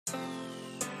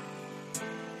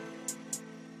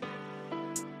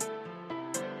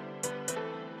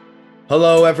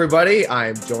Hello, everybody.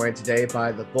 I'm joined today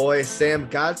by the boys Sam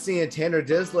Godsey and Tanner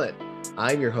Dislett.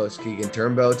 I'm your host, Keegan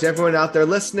Turnbow. To everyone out there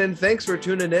listening, thanks for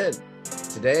tuning in.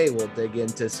 Today, we'll dig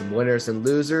into some winners and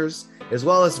losers, as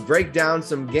well as break down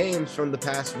some games from the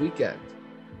past weekend.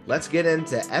 Let's get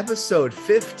into episode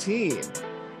 15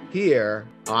 here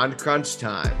on Crunch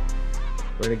Time.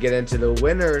 We're going to get into the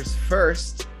winners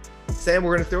first. Sam,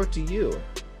 we're going to throw it to you.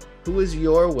 Who is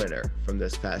your winner from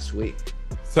this past week?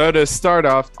 So to start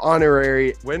off,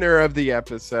 honorary winner of the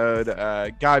episode,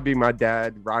 gotta be my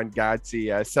dad, Ron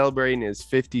Godsey, celebrating his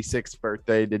 56th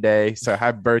birthday today. So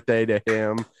happy birthday to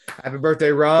him. Happy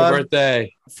birthday, Ron. Happy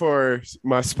birthday. For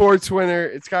my sports winner,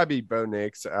 it's gotta be Bo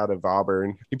Nix out of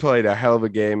Auburn. He played a hell of a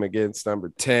game against number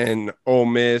 10, Ole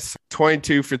Miss,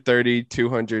 22 for 30,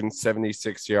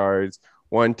 276 yards,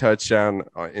 one touchdown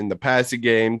in the passing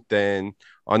game, then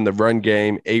on the run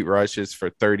game, 8 rushes for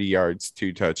 30 yards,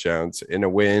 2 touchdowns in a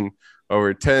win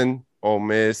over 10 Ole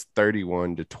Miss,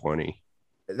 31-20.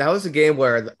 That was a game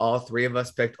where all three of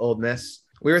us picked Ole Miss.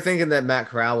 We were thinking that Matt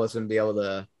Corral was going to be able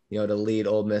to, to lead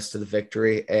Ole Miss to the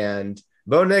victory, and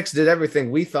Bo Nix did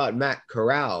everything we thought Matt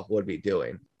Corral would be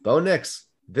doing. Bo Nix,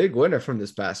 big winner from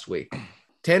this past week.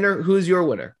 Tanner, who's your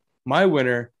winner? My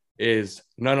winner is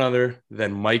none other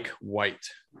than Mike White.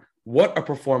 What a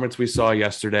performance we saw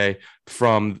yesterday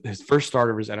from his first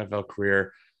start of his NFL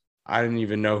career. I didn't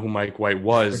even know who Mike White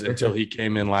was until he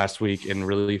came in last week in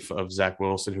relief of Zach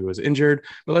Wilson, who was injured.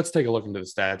 But let's take a look into the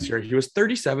stats here. He was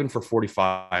 37 for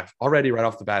 45 already right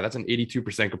off the bat. That's an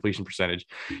 82% completion percentage.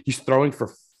 He's throwing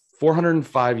for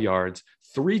 405 yards,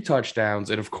 3 touchdowns,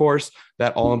 and of course,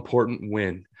 that all-important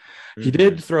win. He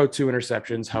did throw 2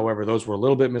 interceptions. However, those were a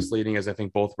little bit misleading, as I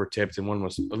think both were tipped, and one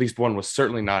was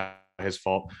certainly not his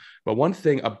fault. But one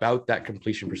thing about that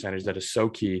completion percentage that is so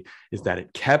key is that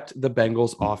it kept the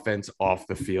Bengals offense off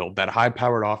the field. That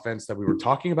high-powered offense that we were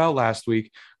talking about last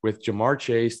week with Jamar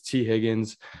Chase, T.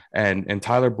 Higgins, and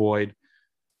Tyler Boyd,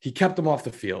 he kept them off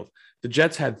the field. The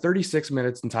Jets had 36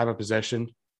 minutes in time of possession,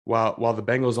 while the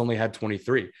Bengals only had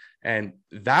 23. And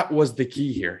that was the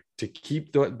key here, to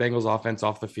keep the Bengals offense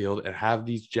off the field and have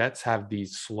these Jets have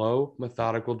these slow,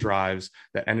 methodical drives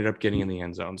that ended up getting in the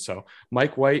end zone. So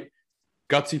Mike White,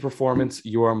 gutsy performance.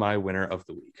 You are my winner of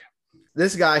the week.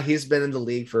 This guy, he's been in the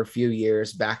league for a few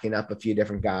years, backing up a few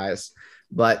different guys.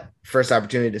 But first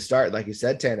opportunity to start, like you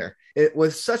said, Tanner, it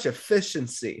was such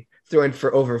efficiency, throwing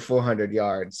for over 400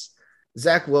 yards.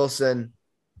 Zach Wilson,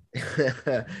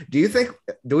 do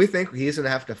we think he's going to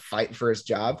have to fight for his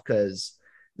job? Because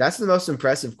that's the most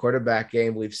impressive quarterback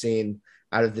game we've seen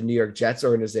out of the New York Jets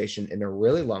organization in a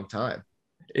really long time.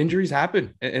 Injuries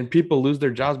happen, and people lose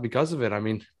their jobs because of it. I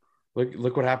mean,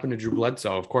 Look what happened to Drew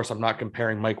Bledsoe. Of course, I'm not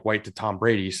comparing Mike White to Tom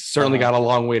Brady. He's certainly got a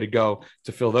long way to go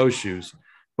to fill those shoes.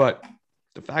 But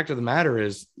the fact of the matter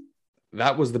is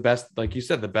that was the best, like you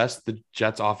said, the best the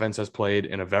Jets offense has played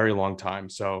in a very long time.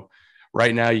 So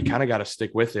right now you kind of got to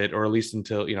stick with it, or at least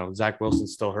until, Zach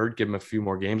Wilson's still hurt, give him a few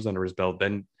more games under his belt.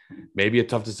 Then maybe a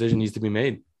tough decision needs to be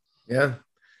made. Yeah,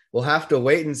 we'll have to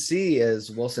wait and see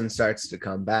as Wilson starts to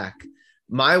come back.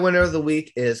 My winner of the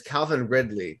week is Calvin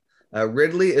Ridley.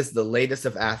 Ridley is the latest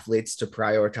of athletes to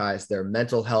prioritize their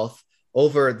mental health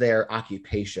over their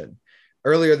occupation.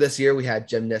 Earlier this year, we had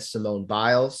gymnast Simone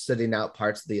Biles sitting out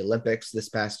parts of the Olympics this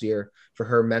past year for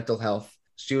her mental health.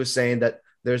 She was saying that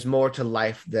there's more to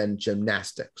life than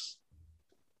gymnastics.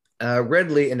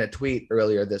 Ridley, in a tweet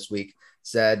earlier this week,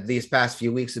 said, "These past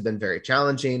few weeks have been very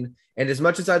challenging, and as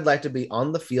much as I'd like to be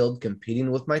on the field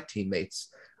competing with my teammates,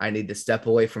 I need to step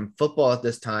away from football at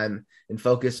this time and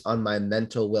focus on my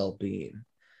mental well-being."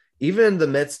 Even in the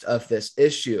midst of this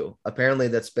issue, apparently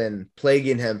that's been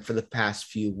plaguing him for the past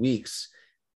few weeks,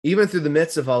 even through the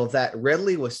midst of all of that,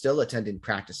 Ridley was still attending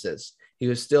practices. He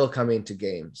was still coming to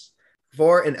games.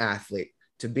 For an athlete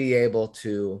to be able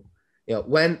to,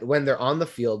 when they're on the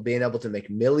field, being able to make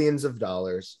millions of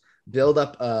dollars, build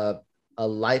up a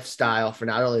lifestyle for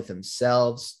not only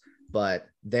themselves, but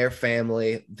their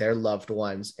family, their loved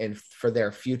ones, and for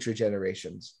their future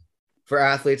generations. For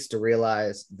athletes to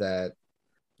realize that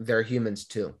they're humans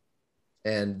too,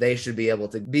 and they should be able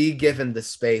to be given the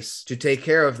space to take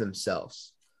care of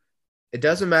themselves. It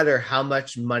doesn't matter how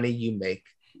much money you make.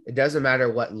 It doesn't matter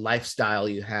what lifestyle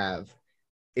you have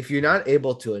if you're not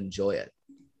able to enjoy it.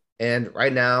 And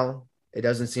right now, it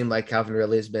doesn't seem like Calvin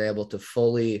Ridley has been able to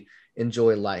fully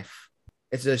enjoy life.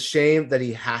 It's a shame that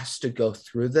he has to go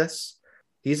through this.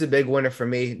 He's a big winner for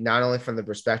me, not only from the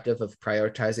perspective of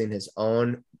prioritizing his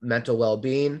own mental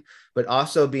well-being, but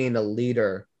also being a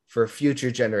leader for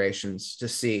future generations to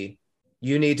see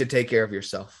you need to take care of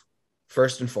yourself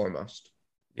first and foremost.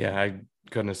 Yeah, I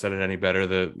couldn't have said it any better.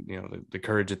 The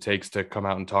courage it takes to come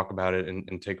out and talk about it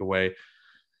and take away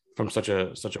from such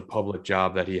a public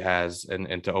job that he has,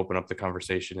 and to open up the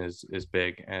conversation is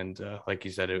big. And like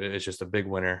you said, it's just a big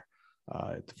winner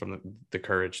from the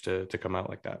courage to come out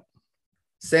like that.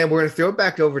 Sam, we're going to throw it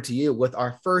back over to you with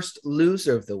our first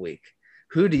loser of the week.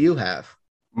 Who do you have?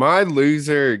 My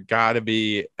loser got to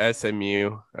be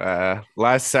SMU.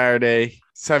 Last Saturday,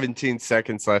 17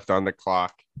 seconds left on the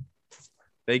clock.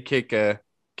 They kick a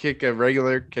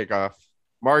regular kickoff.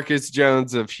 Marcus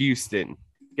Jones of Houston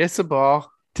gets the ball,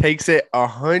 takes it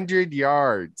 100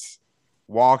 yards,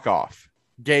 walk off,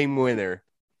 game winner,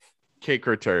 kick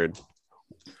return.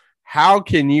 How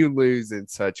can you lose in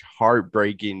such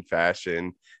heartbreaking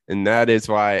fashion? And that is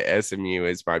why SMU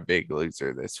is my big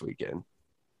loser this weekend.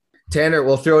 Tanner,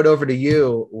 we'll throw it over to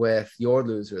you with your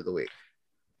loser of the week.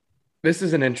 This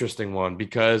is an interesting one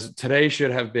because today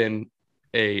should have been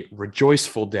a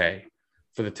rejoiceful day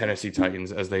for the Tennessee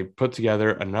Titans as they put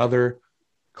together another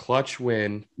clutch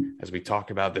win. As we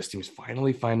talk about, this team's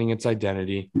finally finding its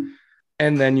identity.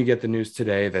 And then you get the news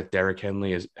today that Derrick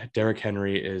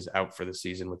Henry is out for the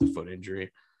season with a foot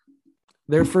injury.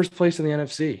 They're first place in the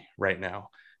NFC right now.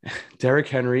 Derrick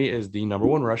Henry is the number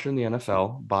one rusher in the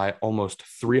NFL by almost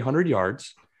 300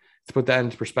 yards. To put that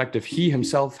into perspective, he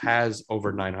himself has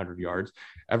over 900 yards.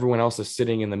 Everyone else is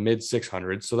sitting in the mid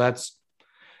 600s. So that's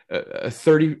a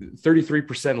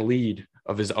 33% lead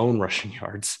of his own rushing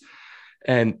yards.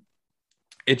 And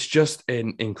it's just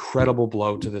an incredible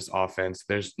blow to this offense.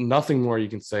 There's nothing more you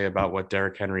can say about what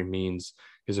Derrick Henry means,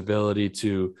 his ability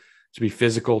to be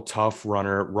physical, tough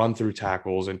runner, run through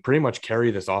tackles, and pretty much carry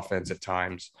this offense at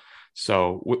times.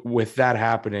 So with that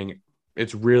happening,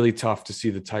 it's really tough to see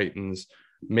the Titans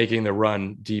making the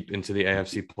run deep into the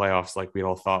AFC playoffs like we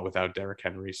all thought without Derrick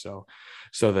Henry. So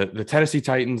the Tennessee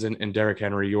Titans and Derrick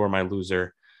Henry, you're my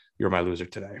loser. You're my loser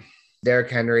today. Derrick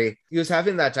Henry, he was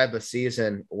having that type of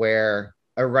season where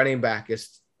a running back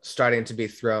is starting to be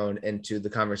thrown into the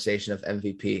conversation of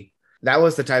MVP. That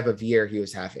was the type of year he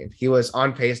was having. He was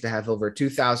on pace to have over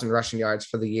 2,000 rushing yards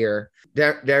for the year.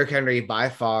 Derrick Henry, by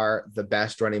far the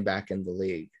best running back in the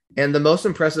league. And the most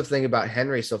impressive thing about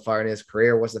Henry so far in his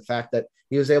career was the fact that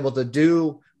he was able to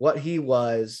do what he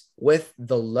was with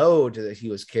the load that he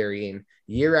was carrying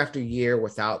year after year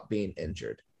without being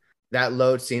injured. That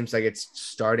load seems like it's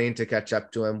starting to catch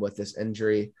up to him with this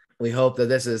injury. We hope that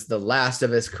this is the last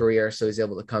of his career, so he's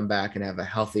able to come back and have a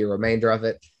healthy remainder of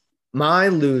it. My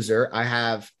loser, I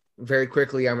have very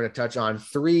quickly, I'm going to touch on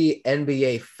 3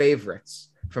 NBA favorites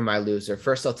for my loser.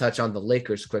 First, I'll touch on the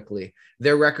Lakers quickly.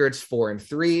 Their record's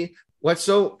 4-3. What's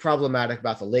so problematic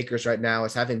about the Lakers right now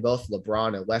is having both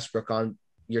LeBron and Westbrook on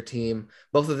your team.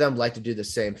 Both of them like to do the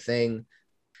same thing.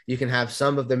 You can have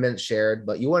some of the minutes shared,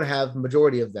 but you want to have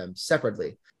majority of them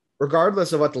separately.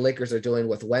 Regardless of what the Lakers are doing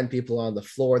with when people are on the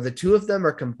floor, the two of them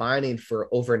are combining for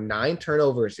over 9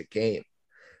 turnovers a game.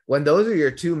 When those are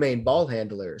your two main ball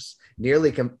handlers,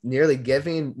 nearly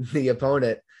giving the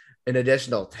opponent an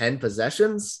additional 10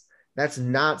 possessions, that's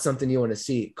not something you want to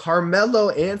see. Carmelo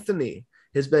Anthony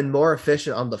has been more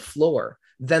efficient on the floor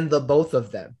than the both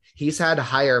of them. He's had a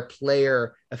higher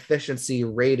player efficiency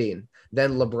rating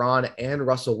than LeBron and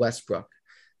Russell Westbrook.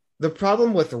 The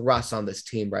problem with Russ on this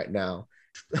team right now,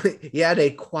 he had a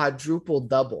quadruple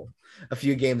double a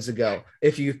few games ago,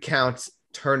 if you count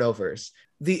turnovers.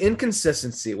 The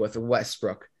inconsistency with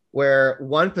Westbrook, where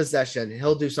one possession,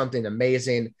 he'll do something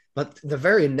amazing, but the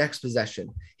very next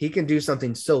possession, he can do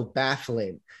something so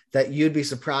baffling that you'd be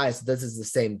surprised this is the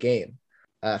same game.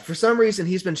 For some reason,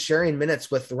 he's been sharing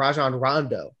minutes with Rajon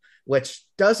Rondo, which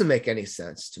doesn't make any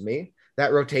sense to me.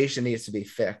 That rotation needs to be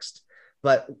fixed.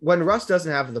 But when Russ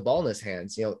doesn't have the ball in his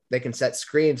hands, they can set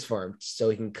screens for him so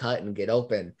he can cut and get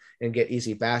open and get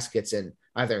easy baskets in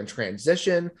either in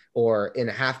transition or in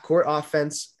a half court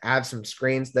offense, have some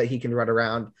screens that he can run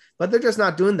around, but they're just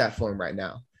not doing that for him right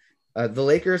now. The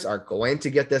Lakers are going to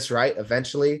get this right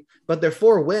eventually, but their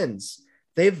 4 wins,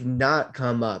 they've not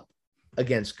come up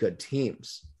against good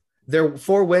teams. Their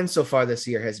 4 wins so far this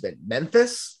year has been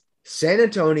Memphis, San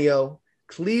Antonio,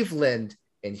 Cleveland,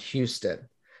 and Houston.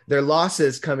 Their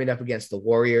losses coming up against the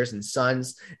Warriors and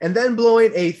Suns, and then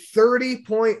blowing a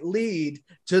 30-point lead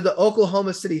to the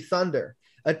Oklahoma City Thunder,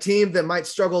 a team that might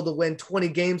struggle to win 20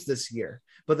 games this year,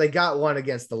 but they got one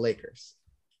against the Lakers.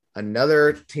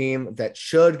 Another team that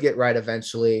should get right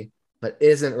eventually, but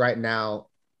isn't right now,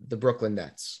 the Brooklyn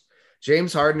Nets.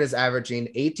 James Harden is averaging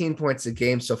 18 points a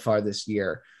game so far this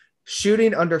year,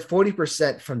 shooting under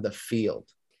 40% from the field.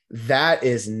 That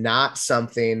is not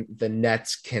something the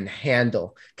Nets can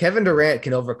handle. Kevin Durant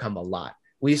can overcome a lot.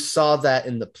 We saw that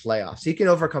in the playoffs. He can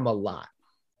overcome a lot.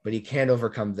 but he can't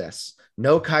overcome this.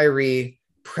 No Kyrie,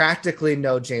 practically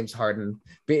no James Harden.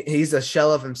 He's a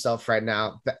shell of himself right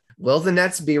now. Will the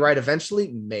Nets be right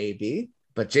eventually? Maybe,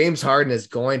 but James Harden is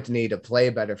going to need to play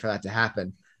better for that to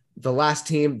happen. The last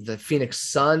team, the Phoenix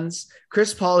Suns,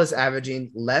 Chris Paul is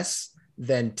averaging less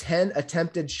than 10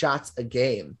 attempted shots a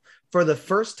game for the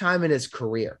first time in his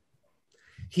career.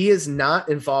 He is not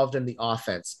involved in the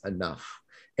offense enough.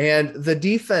 And the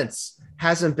defense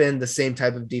hasn't been the same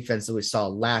type of defense that we saw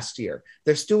last year.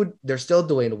 They're still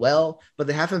doing well, but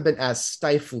they haven't been as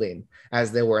stifling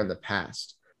as they were in the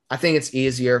past. I think it's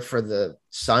easier for the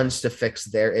Suns to fix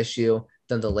their issue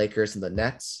than the Lakers and the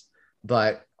Nets.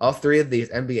 But all three of these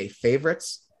NBA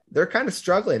favorites, they're kind of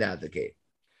struggling out of the gate.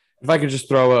 If I could just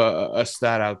throw a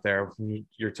stat out there,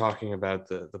 you're talking about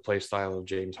the play style of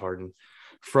James Harden.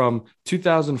 From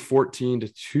 2014 to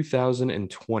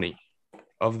 2020,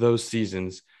 of those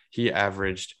seasons, he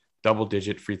averaged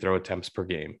double-digit free throw attempts per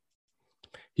game.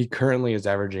 He currently is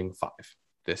averaging 5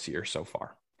 this year so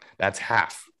far. That's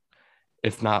half,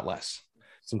 if not less.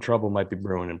 Some trouble might be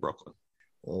brewing in Brooklyn.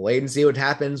 We'll wait and see what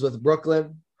happens with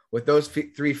Brooklyn, with those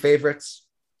three favorites.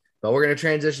 But we're going to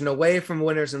transition away from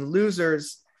winners and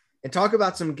losers and talk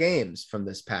about some games from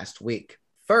this past week.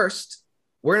 First,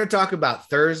 we're going to talk about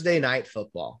Thursday night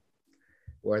football,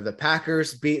 where the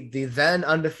Packers beat the then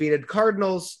undefeated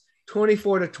Cardinals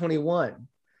 24-21.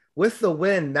 With the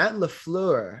win, Matt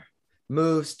LaFleur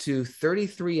moves to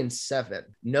 33-7.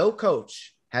 No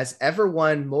coach has ever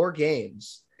won more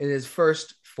games in his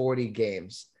first 40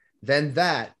 games than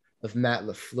that of Matt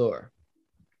LaFleur.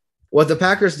 What the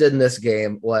Packers did in this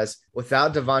game was,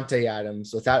 without Devontae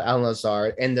Adams, without Allen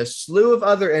Lazard, and the slew of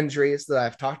other injuries that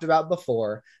I've talked about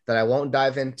before that I won't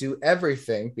dive into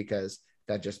everything because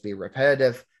that'd just be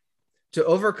repetitive, to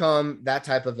overcome that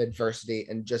type of adversity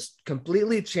and just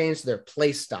completely change their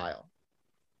play style.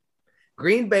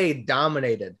 Green Bay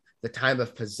dominated the time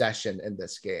of possession in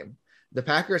this game. The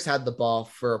Packers had the ball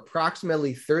for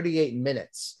approximately 38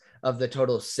 minutes of the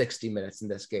total 60 minutes in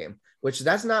this game, which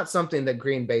that's not something that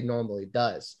Green Bay normally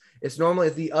does. It's normally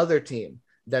the other team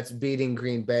that's beating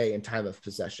Green Bay in time of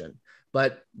possession.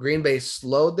 But Green Bay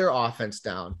slowed their offense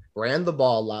down, ran the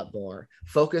ball a lot more,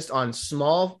 focused on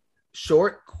small,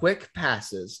 short, quick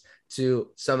passes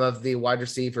to some of the wide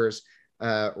receivers,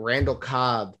 Randall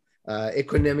Cobb,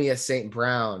 Equinemius St.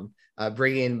 Brown,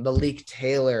 bringing Malik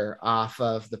Taylor off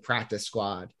of the practice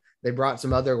squad. They brought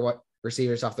some other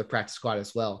receivers off the practice squad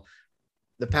as well.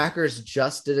 The Packers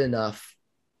just did enough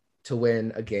to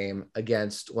win a game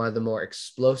against one of the more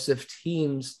explosive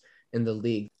teams in the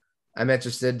league. I'm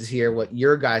interested to hear what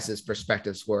your guys'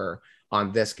 perspectives were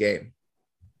on this game.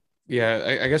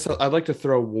 Yeah, I guess I'd like to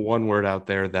throw one word out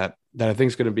there that I think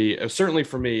is going to be, certainly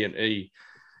for me, a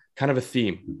kind of a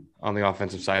theme on the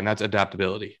offensive side, and that's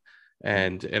adaptability.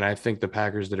 And I think the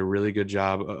Packers did a really good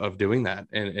job of doing that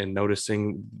and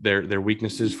noticing their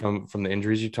weaknesses from the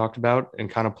injuries you talked about and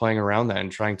kind of playing around that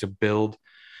and trying to build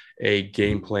a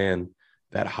game plan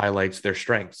that highlights their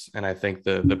strengths. And I think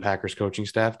the Packers coaching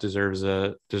staff deserves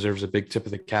a big tip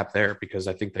of the cap there, because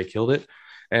I think they killed it.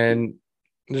 And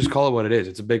just call it what it is.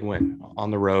 It's a big win on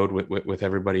the road with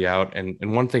everybody out.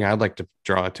 And one thing I'd like to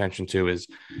draw attention to is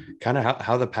kind of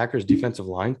how the Packers defensive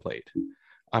line played.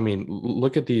 I mean,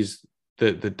 look at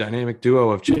the dynamic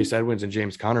duo of Chase Edmonds and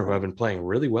James Conner, who have been playing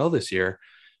really well this year.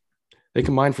 They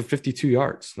combined for 52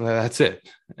 yards. That's it.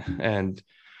 And,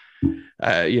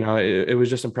 it was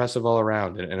just impressive all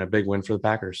around and a big win for the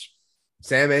Packers.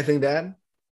 Sam, anything to add?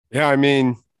 Yeah, I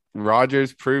mean,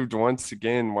 Rodgers proved once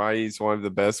again why he's one of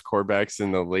the best quarterbacks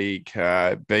in the league.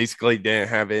 Basically didn't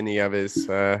have any of his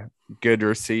good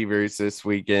receivers this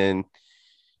weekend,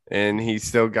 and he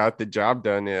still got the job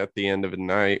done at the end of the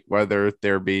night. Whether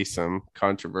there be some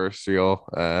controversial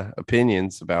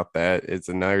opinions about that is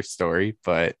another story.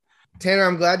 But Tanner,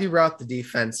 I'm glad you brought up the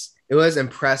defense. It was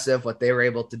impressive what they were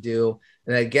able to do.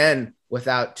 And again,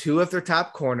 without two of their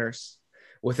top corners,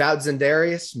 without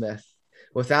Za'Darius Smith,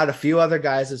 without a few other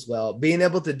guys as well, being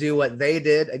able to do what they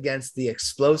did against the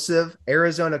explosive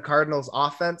Arizona Cardinals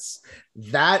offense,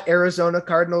 that Arizona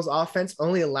Cardinals offense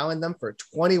only allowing them for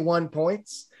 21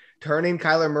 points, turning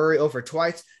Kyler Murray over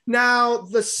twice. Now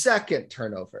the second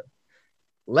turnover.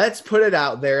 Let's put it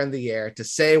out there in the air to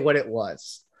say what it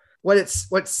was.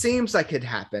 What seems like had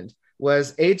happened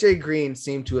was AJ Green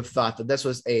seemed to have thought that this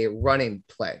was a running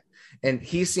play, and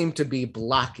he seemed to be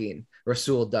blocking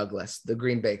Rasul Douglas, the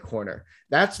Green Bay corner.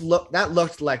 That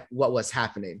looked like what was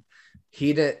happening.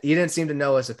 He didn't seem to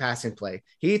know it was a passing play.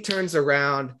 He turns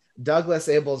around. Douglas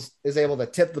is able to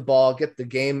tip the ball, get the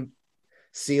game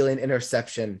sealing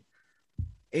interception.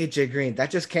 AJ Green, that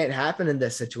just can't happen in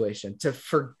this situation.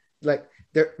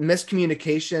 There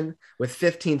miscommunication with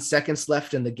 15 seconds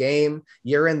left in the game.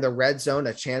 You're in the red zone,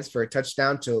 a chance for a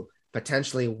touchdown to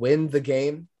potentially win the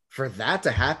game. For that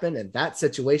to happen in that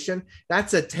situation,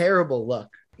 that's a terrible look.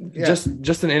 Yeah.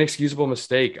 Just an inexcusable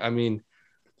mistake. I mean,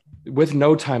 with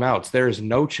no timeouts, there is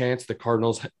no chance the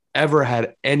Cardinals ever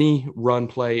had any run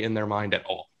play in their mind at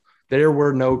all. There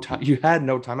were no time. You had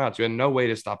no timeouts. You had no way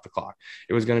to stop the clock.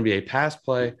 It was going to be a pass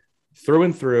play through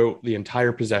and through the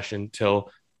entire possession till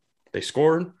they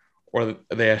scored or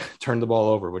they turned the ball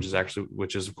over, which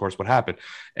is of course what happened.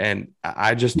 And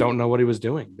I just don't know what he was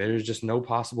doing. There's just no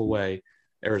possible way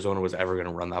Arizona was ever going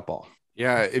to run that ball.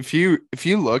 Yeah, if you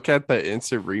look at the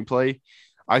instant replay,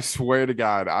 I swear to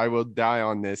God, I will die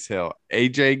on this hill.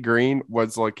 AJ Green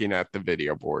was looking at the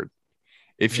video board.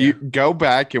 If you go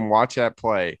back and watch that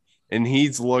play and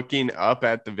he's looking up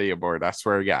at the video board, I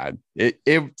swear to God,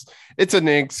 it's an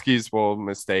inexcusable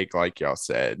mistake, like y'all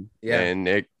said. Yeah. And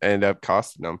it ended up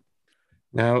costing them.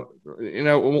 Now,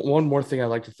 one more thing I'd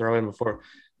like to throw in before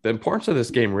the importance of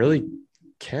this game really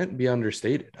can't be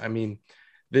understated. I mean,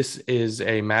 this is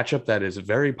a matchup that is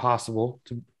very possible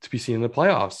to be seen in the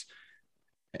playoffs.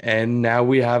 And now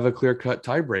we have a clear-cut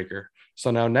tiebreaker.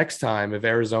 So now next time, if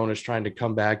Arizona is trying to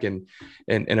come back and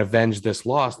avenge this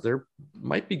loss, they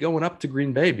might be going up to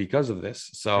Green Bay because of this.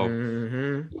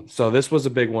 So, So this was a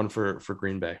big one for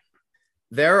Green Bay.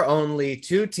 There are only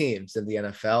 2 teams in the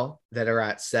NFL that are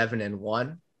at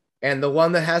 7-1, and the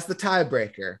one that has the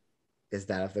tiebreaker is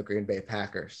that of the Green Bay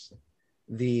Packers.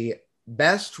 The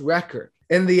best record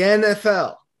in the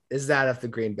NFL is that of the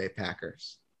Green Bay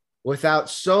Packers. Without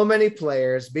so many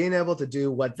players being able to do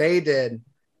what they did,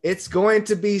 it's going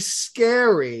to be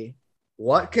scary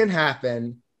what can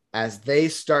happen as they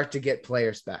start to get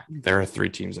players back. There are 3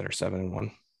 teams that are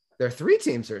 7-1. There are 3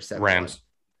 teams that are 7-1. Rams.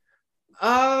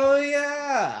 Oh,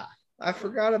 yeah. I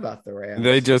forgot about the Rams.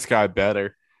 They just got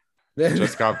better. They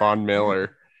just got Von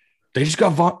Miller. They just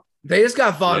got Von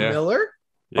Miller?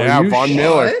 Yeah, Von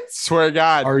Miller. Swear to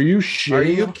God. Are you shitting? Are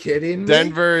you kidding me?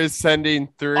 Denver is sending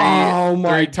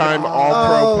three-time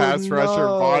All-Pro pass rusher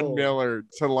Von Miller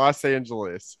to Los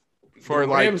Angeles for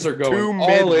the Rams are going 2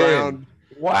 mid-round.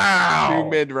 Wow. 2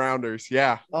 mid-rounders.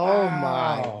 Yeah. Oh,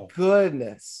 my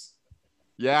goodness.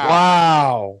 Yeah.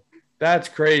 Wow. That's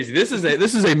crazy. This is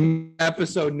a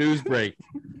episode news break.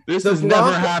 This has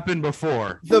never happened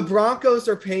before. The Broncos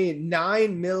are paying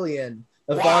 $9 million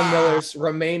of Von Miller's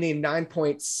remaining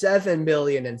 $9.7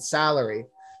 million in salary.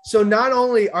 So not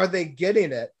only are they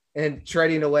getting it and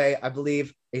trading away, I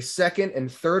believe, a 2nd and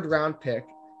 3rd round pick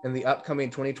in the upcoming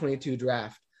 2022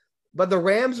 draft, but the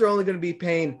Rams are only going to be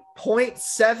paying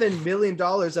 $0.7 million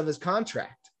of his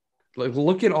contract. Like,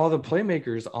 look at all the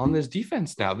playmakers on this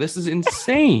defense now. This is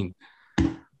insane.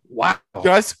 Wow.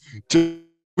 Guys,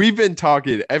 we've been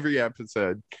talking every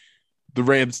episode. The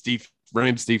Rams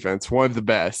defense, one of the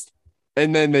best.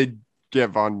 And then they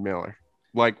get Von Miller.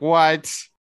 Like, what?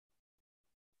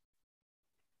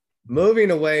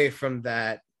 Moving away from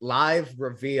that live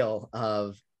reveal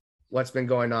of what's been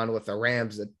going on with the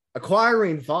Rams,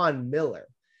 acquiring Von Miller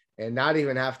and not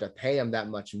even have to pay him that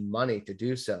much money to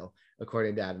do so,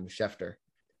 according to Adam Schefter.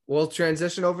 We'll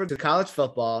transition over to college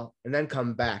football and then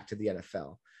come back to the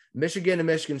NFL. Michigan and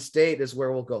Michigan State is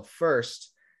where we'll go first.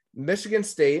 Michigan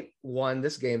State won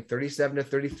this game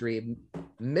 37-33.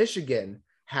 Michigan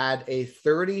had a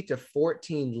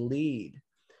 30-14 lead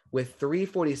with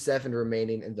 3:47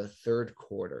 remaining in the 3rd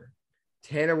quarter.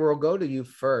 Tanner, we'll go to you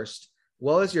first.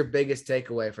 What was your biggest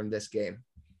takeaway from this game?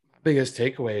 Biggest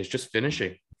takeaway is just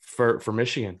finishing for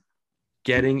Michigan,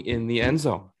 getting in the end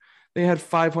zone. They had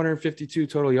 552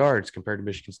 total yards compared to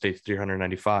Michigan State's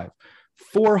 395.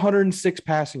 406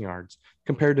 passing yards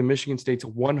compared to Michigan State's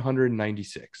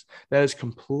 196. That is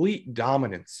complete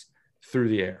dominance through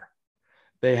the air.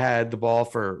 They had the ball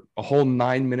for a whole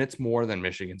 9 minutes more than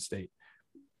Michigan State.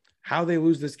 How they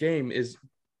lose this game is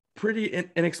pretty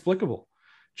inexplicable.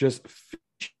 Just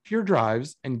finish your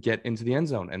drives and get into the end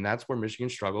zone. And that's where Michigan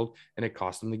struggled, and it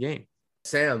cost them the game.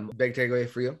 Sam, big takeaway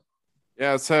for you?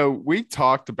 Yeah, so we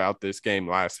talked about this game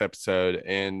last episode,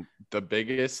 and the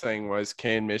biggest thing was,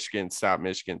 can Michigan stop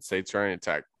Michigan State's running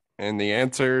attack? And the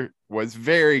answer was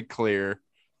very clear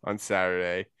on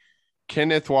Saturday.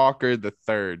 Kenneth Walker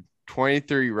III,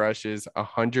 23 rushes,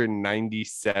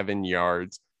 197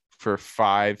 yards for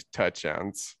 5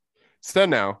 touchdowns. So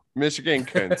no, Michigan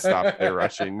couldn't stop their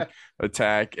rushing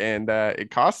attack, and it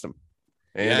cost them.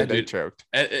 And they choked.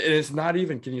 It's not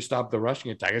even, can you stop the rushing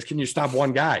attack? It's, can you stop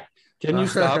one guy? Can you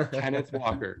stop Kenneth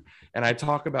Walker? And I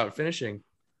talk about finishing.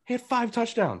 He had 5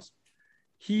 touchdowns.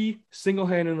 He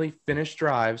single-handedly finished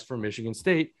drives for Michigan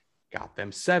State, got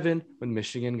them 7 when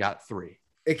Michigan got 3.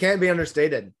 it can't be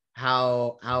understated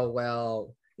how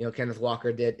well, Kenneth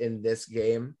Walker did in this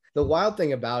game. The wild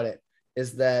thing about it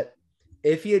is that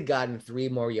if he had gotten 3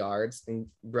 more yards and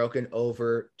broken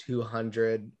over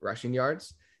 200 rushing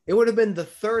yards, it would have been the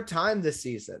 3rd time this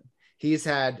season he's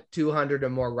had 200 or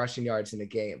more rushing yards in a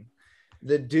game.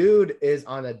 The dude is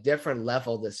on a different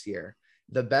level this year,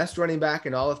 the best running back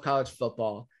in all of college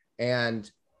football. And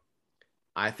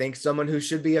I think someone who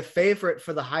should be a favorite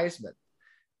for the Heisman.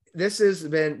 This has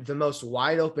been the most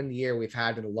wide open year we've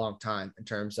had in a long time in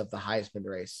terms of the Heisman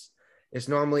race. It's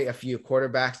normally a few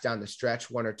quarterbacks down the stretch,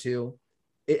 1 or 2.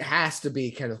 It has to be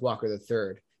Kenneth Walker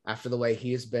III after the way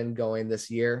he's been going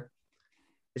this year.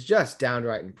 It's just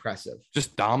downright impressive.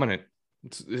 Just dominant.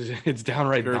 It's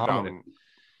downright dominant.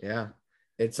 Yeah,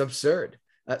 it's absurd.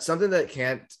 Something that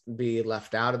can't be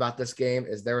left out about this game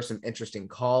is there were some interesting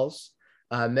calls.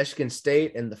 Michigan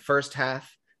State in the first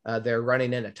half, they're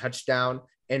running in a touchdown,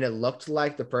 and it looked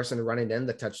like the person running in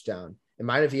the touchdown, it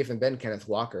might have even been Kenneth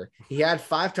Walker. He had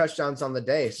 5 touchdowns on the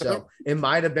day, so it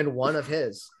might have been one of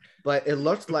his. But it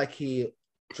looked like he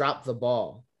dropped the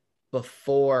ball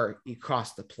before he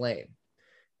crossed the plane.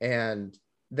 And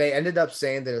they ended up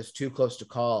saying that it was too close to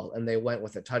call, and they went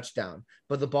with a touchdown.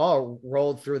 But the ball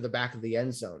rolled through the back of the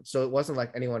end zone, so it wasn't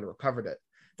like anyone recovered it.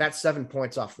 That's 7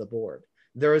 points off the board.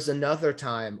 There was another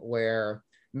time where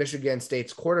Michigan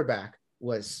State's quarterback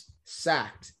was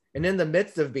sacked, and in the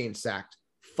midst of being sacked,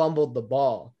 fumbled the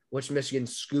ball, which Michigan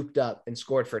scooped up and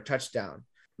scored for a touchdown.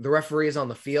 The referees on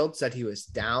the field said he was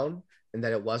down and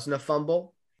that it wasn't a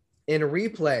fumble. In a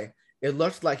replay, it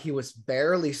looked like he was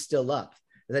barely still up,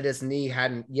 that his knee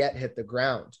hadn't yet hit the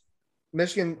ground.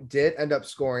 Michigan did end up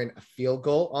scoring a field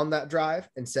goal on that drive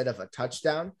instead of a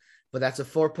touchdown, but that's a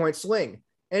 4-point swing.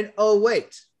 And oh,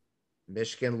 wait,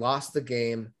 Michigan lost the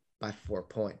game by 4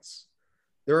 points.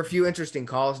 There were a few interesting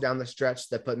calls down the stretch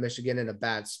that put Michigan in a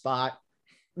bad spot.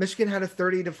 Michigan had a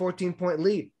 30 to 14 point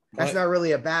lead. That's not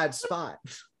really a bad spot.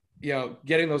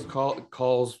 Getting those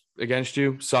calls against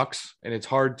you sucks. And it's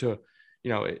hard to,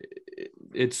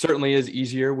 it certainly is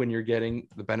easier when you're getting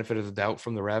the benefit of the doubt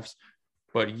from the refs,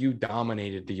 but you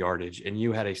dominated the yardage and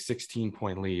you had a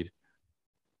 16-point lead.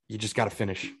 You just got to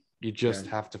finish. You just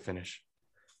have to finish.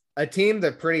 A team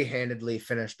that pretty handedly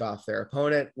finished off their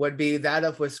opponent would be that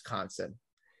of Wisconsin,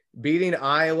 beating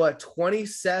Iowa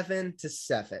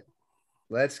 27-7.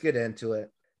 Let's get into it.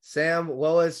 Sam,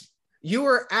 you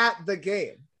were at the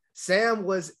game. Sam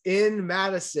was in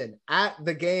Madison at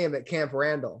the game at Camp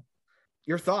Randall.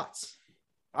 Your thoughts?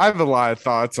 I have a lot of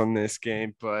thoughts on this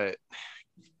game, but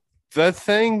the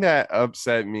thing that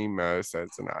upset me most as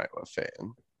an Iowa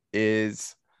fan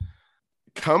is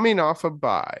coming off a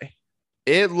bye.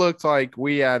 It looked like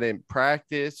we hadn't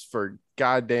practiced for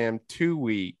goddamn 2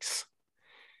 weeks.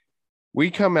 We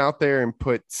come out there and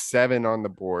put 7 on the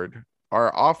board.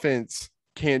 Our offense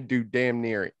can't do damn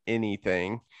near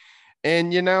anything.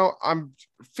 And, I'm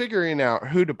figuring out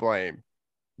who to blame.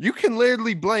 You can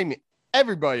literally blame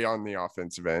everybody on the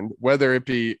offensive end, whether it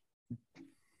be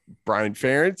Brian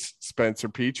Ferentz, Spencer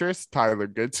Petras, Tyler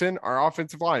Goodson, our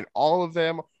offensive line. All of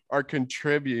them are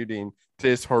contributing to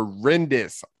this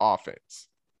horrendous offense.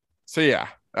 So, yeah,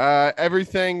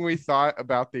 everything we thought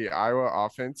about the Iowa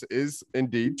offense is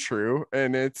indeed true,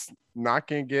 and it's not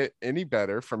going to get any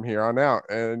better from here on out.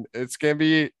 And it's going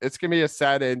to be a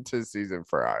sad end to the season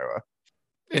for Iowa.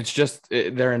 It's just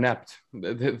they're inept.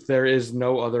 There is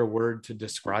no other word to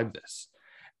describe this.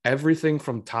 Everything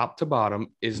from top to bottom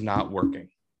is not working.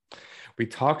 We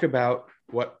talk about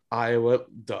what Iowa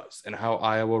does and how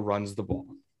Iowa runs the ball.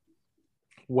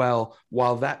 Well,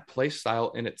 while that play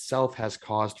style in itself has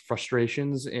caused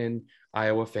frustrations in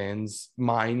Iowa fans'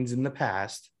 minds in the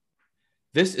past,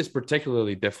 this is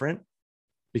particularly different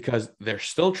because they're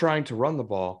still trying to run the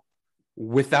ball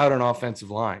without an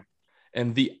offensive line.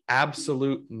 And the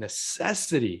absolute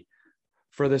necessity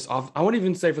for this, I wouldn't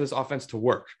even say for this offense to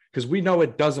work, because we know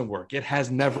it doesn't work. It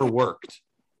has never worked.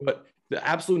 But the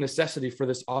absolute necessity for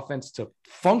this offense to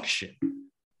function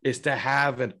is to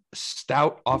have a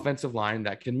stout offensive line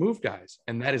that can move guys.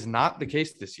 And that is not the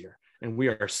case this year. And we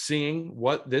are seeing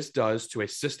what this does to a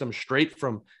system straight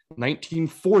from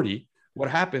 1940. What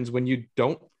happens when you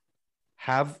don't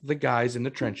have the guys in the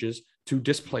trenches to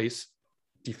displace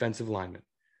defensive linemen.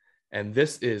 And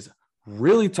this is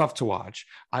really tough to watch.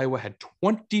 Iowa had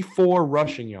 24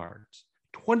 rushing yards.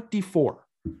 24.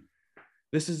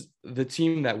 This is the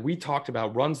team that we talked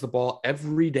about runs the ball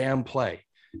every damn play,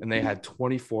 and they had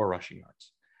 24 rushing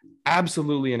yards.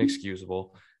 Absolutely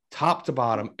inexcusable. Top to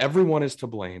bottom, everyone is to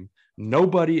blame.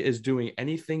 Nobody is doing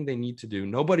anything they need to do.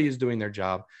 Nobody is doing their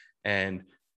job. And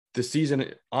the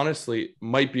season honestly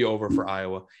might be over for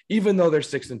Iowa, even though they're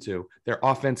 6-2. Their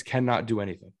offense cannot do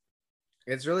anything.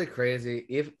 It's really crazy.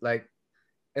 If like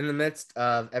in the midst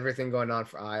of everything going on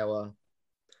for Iowa,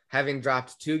 having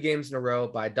dropped 2 games in a row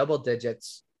by double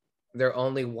digits, they're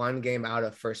only 1 game out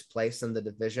of first place in the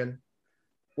division,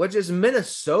 which is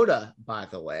Minnesota, by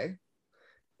the way.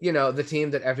 You know, the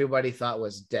team that everybody thought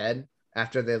was dead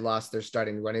after they lost their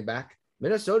starting running back.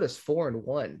 Minnesota's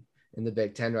 4-1 in the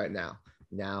Big Ten right now.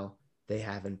 Now, they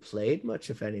haven't played much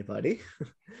of anybody.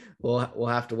 We'll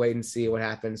have to wait and see what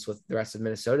happens with the rest of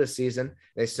Minnesota's season.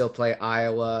 They still play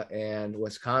Iowa and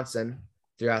Wisconsin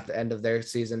throughout the end of their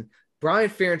season. Brian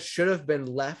Ferentz should have been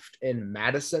left in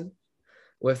Madison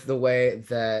with the way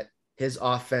that his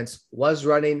offense was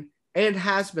running and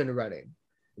has been running.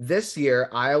 This year,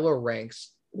 Iowa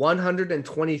ranks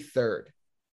 123rd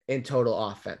in total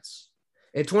offense.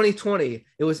 In 2020,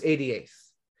 it was 88th.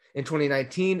 In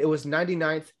 2019, it was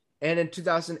 99th. And in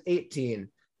 2018,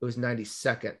 it was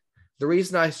 92nd. The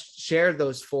reason I shared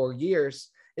those 4 years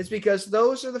is because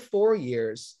those are the 4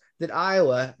 years that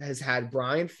Iowa has had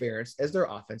Brian Ferentz as their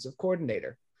offensive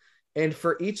coordinator. And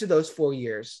for each of those 4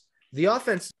 years, the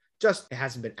offense just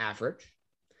hasn't been average.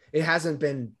 It hasn't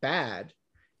been bad.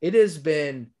 It has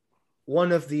been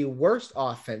one of the worst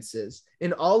offenses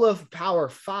in all of Power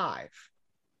 5.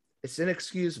 It's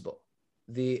inexcusable.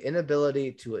 The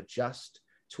inability to adjust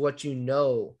to what you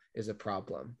know is a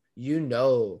problem. You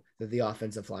know that the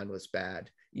offensive line was bad.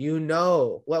 You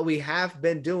know what we have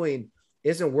been doing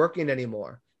isn't working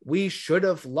anymore. We should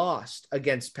have lost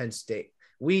against Penn State.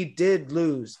 We did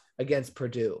lose against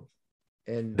Purdue.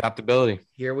 And adaptability.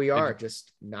 Here we are,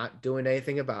 just not doing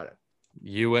anything about it.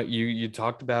 You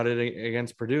talked about it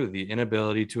against Purdue, the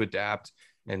inability to adapt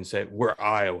and say, we're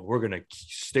Iowa. We're going to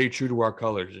stay true to our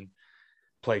colors and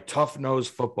play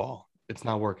tough-nosed football. It's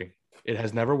not working. It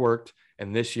has never worked,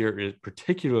 and this year is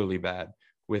particularly bad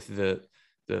with the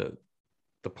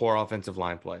poor offensive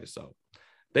line play. So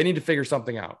they need to figure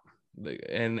something out,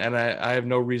 and I have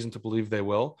no reason to believe they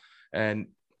will. And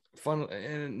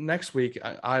next week,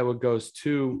 Iowa goes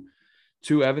to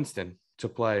Evanston to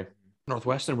play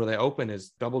Northwestern, where they open as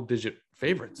double-digit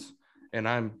favorites. And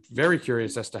I'm very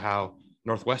curious as to how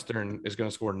Northwestern is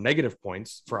going to score negative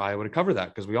points for Iowa to cover that,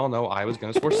 because we all know Iowa's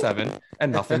going to score 7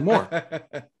 and nothing more.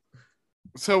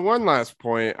 So one last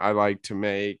point I like to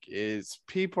make is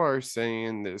people are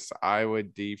saying this Iowa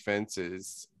defense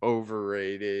is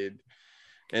overrated,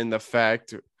 and the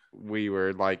fact we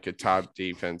were like a top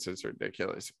defense is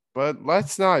ridiculous. But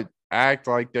let's not act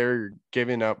like they're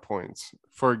giving up points.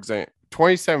 For example,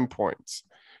 27 points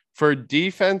for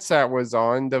defense that was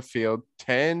on the field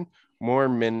 10 more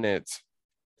minutes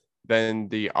than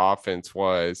the offense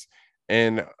was,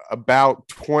 and about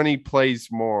 20 plays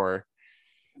more.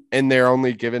 And they're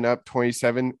only giving up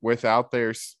 27 without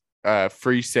their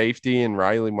free safety and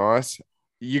Riley Moss.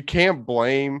 You can't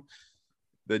blame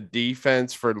the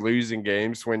defense for losing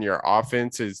games when your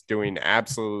offense is doing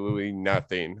absolutely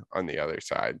nothing on the other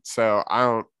side. So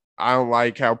I don't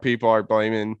like how people are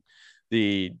blaming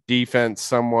the defense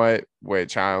somewhat,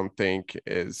 which I don't think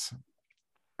is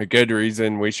a good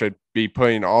reason. We should be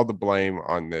putting all the blame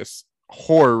on this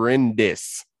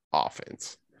horrendous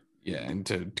offense. Yeah, and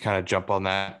to kind of jump on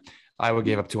that, Iowa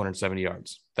gave up 270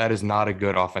 yards. That is not a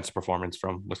good offensive performance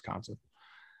from Wisconsin.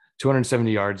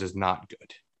 270 yards is not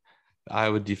good. The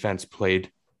Iowa defense played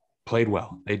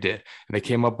well. They did. And they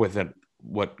came up with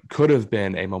what could have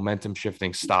been a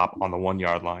momentum-shifting stop on the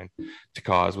 1-yard line to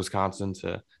cause Wisconsin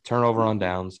to turn over on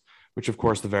downs, which, of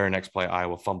course, the very next play,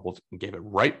 Iowa fumbled and gave it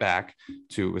right back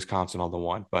to Wisconsin on the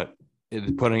 1. But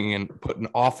put in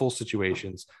awful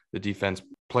situations. The defense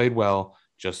played well,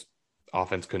 just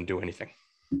offense couldn't do anything.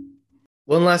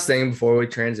 One last thing before we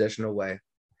transition away.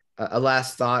 A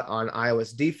last thought on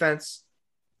Iowa's defense,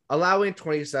 allowing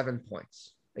 27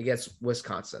 points against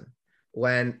Wisconsin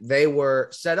when they were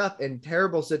set up in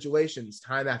terrible situations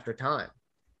time after time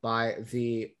by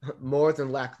the more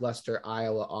than lackluster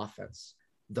Iowa offense.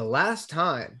 The last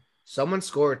time someone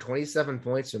scored 27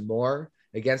 points or more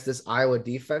against this Iowa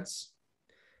defense,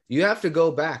 you have to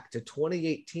go back to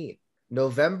 2018.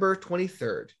 November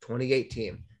 23rd,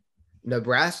 2018,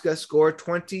 Nebraska scored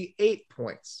 28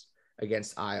 points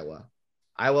against Iowa.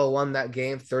 Iowa won that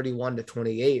game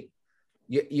 31-28.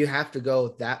 You have to go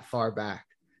that far back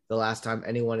the last time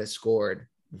anyone has scored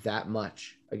that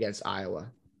much against Iowa.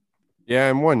 Yeah,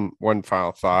 and one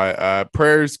final thought.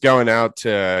 Prayers going out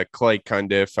to Clay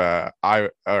Cundiff,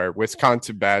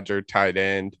 Wisconsin Badger tight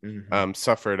end,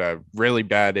 suffered a really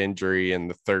bad injury in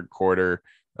the third quarter.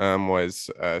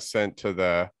 Was sent to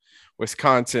the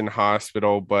Wisconsin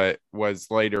hospital, but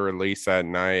was later released that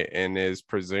night and is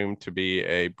presumed to be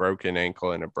a broken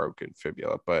ankle and a broken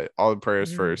fibula. But all the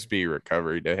prayers for a speedy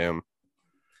recovery to him.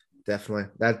 Definitely.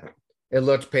 That it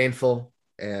looked painful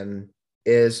and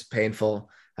is painful,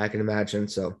 I can imagine.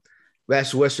 So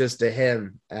best wishes to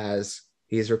him as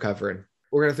he's recovering.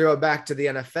 We're going to throw it back to the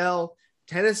NFL.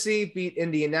 Tennessee beat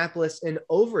Indianapolis in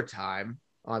overtime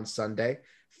on Sunday,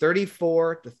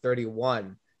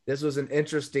 34-31. This was an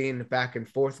interesting back and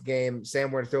forth game.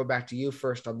 Sam, we're going to throw it back to you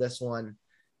first on this one.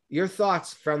 Your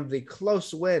thoughts from the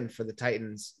close win for the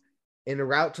Titans en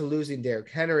route to losing Derrick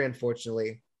Henry,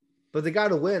 unfortunately, but they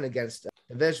got a win against a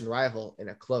division rival in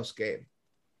a close game.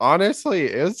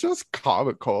 Honestly, it was just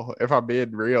comical, if I'm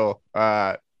being real.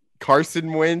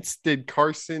 Carson Wentz did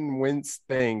Carson Wentz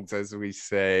things, as we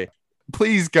say.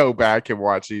 Please go back and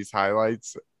watch these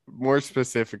highlights. More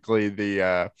specifically,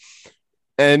 the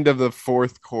end of the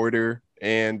fourth quarter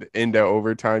and into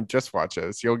overtime. Just watch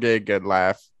this. You'll get a good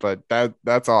laugh. But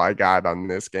that's all I got on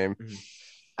this game.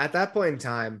 At that point in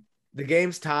time, the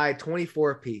game's tied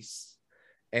 24 apiece.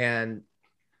 And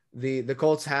the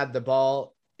Colts had the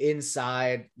ball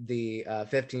inside the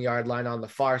 15-yard line on the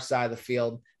far side of the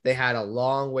field. They had a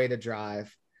long way to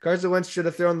drive. Carson Wentz should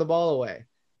have thrown the ball away.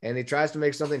 And he tries to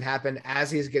make something happen as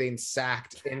he's getting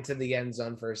sacked into the end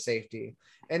zone for a safety.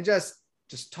 And just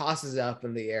tosses it up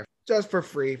in the air just for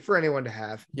free for anyone to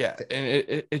have. Yeah,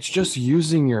 and it's just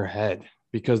using your head,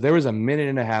 because there was a minute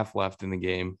and a half left in the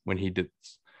game when he did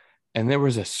this. And there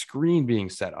was a screen being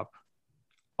set up.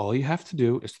 All you have to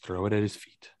do is throw it at his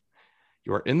feet.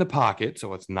 You are in the pocket,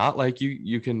 so it's not like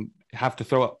you can have to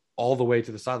throw it all the way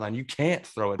to the sideline. You can't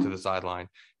throw it to the sideline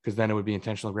because then it would be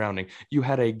intentional grounding. You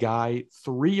had a guy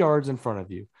 3 yards in front of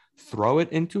you, throw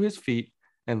it into his feet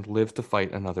and live to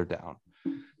fight another down.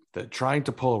 Trying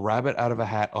to pull a rabbit out of a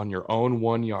hat on your own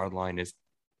 1 yard line is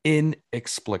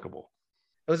inexplicable.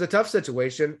 It was a tough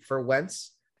situation for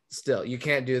Wentz. Still, you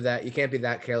can't do that. You can't be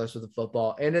that careless with the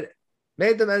football. And it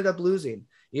made them end up losing,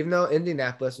 even though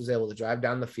Indianapolis was able to drive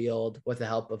down the field with the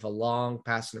help of a long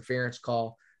pass interference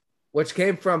call, which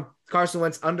came from Carson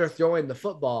Wentz underthrowing the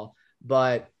football,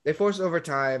 but they forced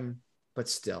overtime, but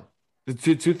still.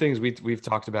 The two things we've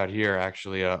talked about here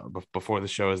actually before the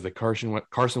show is the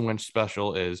Carson Wentz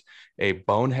special is a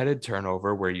boneheaded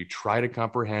turnover where you try to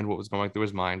comprehend what was going through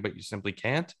his mind, but you simply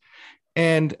can't,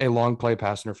 and a long play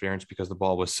pass interference because the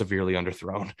ball was severely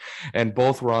underthrown. And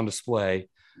both were on display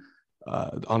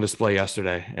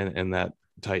yesterday in that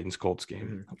Titans-Colts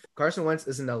game. Carson Wentz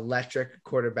is an electric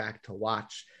quarterback to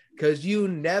watch because you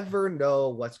never know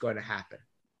what's going to happen.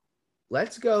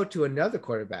 Let's go to another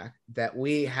quarterback that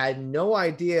we had no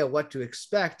idea what to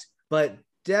expect, but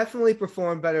definitely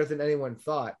performed better than anyone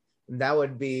thought. And that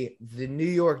would be the New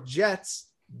York Jets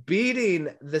beating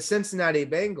the Cincinnati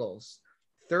Bengals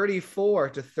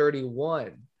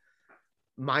 34-31.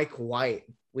 Mike White,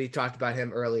 we talked about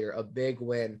him earlier, a big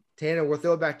win. Tanner, we'll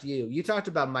throw it back to you. You talked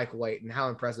about Mike White and how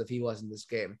impressive he was in this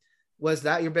game. Was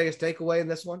that your biggest takeaway in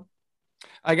this one?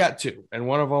 I got two, and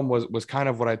one of them was kind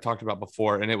of what I talked about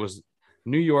before, and it was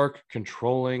New York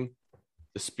controlling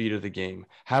the speed of the game,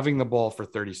 having the ball for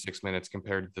 36 minutes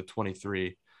compared to the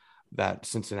 23 that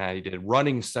Cincinnati did,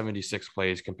 running 78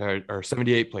 plays compared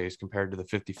to the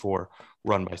 54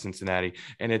 run by Cincinnati.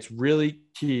 And it's really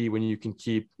key when you can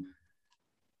keep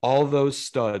all those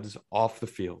studs off the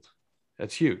field.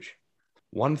 That's huge.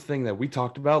 One thing that we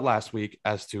talked about last week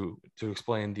as to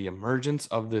explain the emergence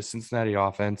of the Cincinnati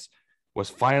offense was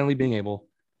finally being able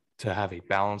to have a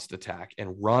balanced attack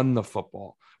and run the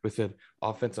football with an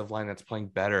offensive line that's playing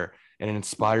better and an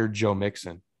inspired Joe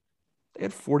Mixon. They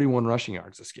had 41 rushing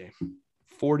yards this game.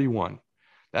 41.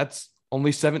 That's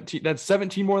only 17. That's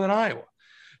 17 more than Iowa.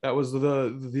 That was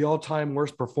the all-time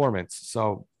worst performance.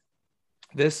 So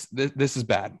this is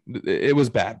bad. It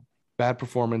was bad. Bad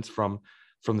performance from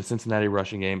the Cincinnati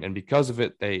rushing game, and because of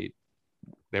it, they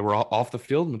were off the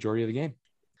field majority of the game.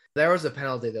 There was a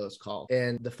penalty that was called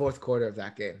in the fourth quarter of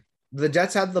that game. The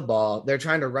Jets had the ball. They're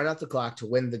trying to run out the clock to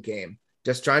win the game,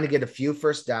 just trying to get a few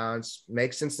first downs,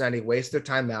 make Cincinnati waste their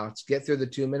timeouts, get through the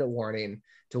 2-minute warning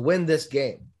to win this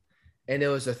game. And it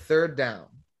was a third down.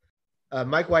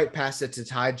 Mike White passed it to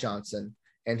Ty Johnson,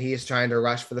 and he is trying to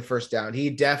rush for the first down. He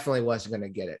definitely wasn't going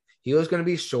to get it. He was going to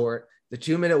be short. The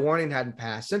 2-minute warning hadn't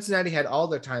passed. Cincinnati had all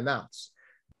their timeouts.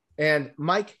 And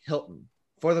Mike Hilton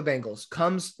for the Bengals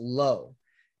comes low.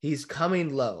 He's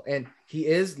coming low, and he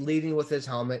is leading with his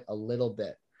helmet a little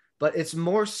bit. But it's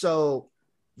more so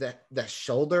that the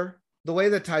shoulder, the way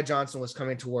that Ty Johnson was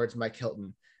coming towards Mike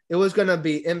Hilton, it was going to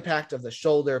be impact of the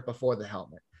shoulder before the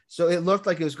helmet. So it looked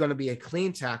like it was going to be a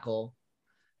clean tackle.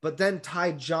 But then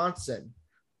Ty Johnson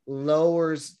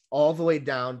lowers all the way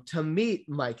down to meet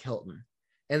Mike Hilton,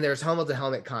 and there's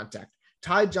helmet-to-helmet contact.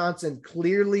 Ty Johnson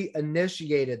clearly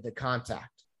initiated the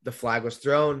contact. The flag was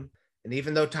thrown, and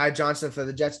even though Ty Johnson for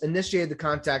the Jets initiated the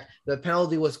contact, the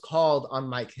penalty was called on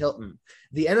Mike Hilton.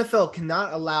 The NFL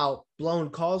cannot allow blown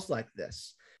calls like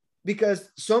this because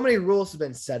so many rules have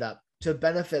been set up to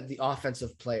benefit the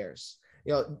offensive players.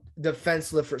 You know,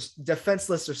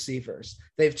 defenseless receivers.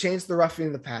 They've changed the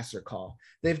roughing the passer call.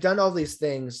 They've done all these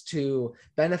things to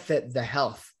benefit the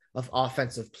health of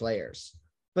offensive players.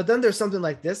 But then there's something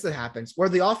like this that happens where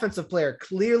the offensive player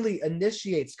clearly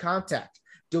initiates contact.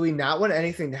 Do we not want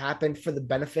anything to happen for the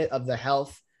benefit of the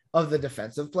health of the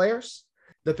defensive players?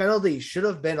 The penalty should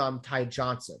have been on Ty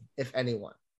Johnson, if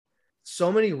anyone.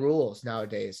 So many rules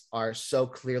nowadays are so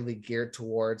clearly geared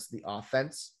towards the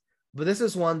offense, but this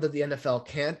is one that the NFL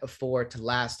can't afford to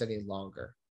last any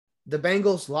longer. The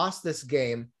Bengals lost this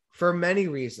game for many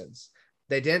reasons.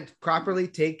 They didn't properly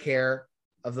take care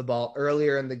of the ball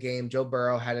earlier in the game. Joe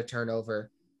Burrow had a turnover.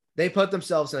 They put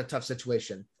themselves in a tough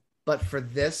situation. But for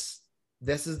this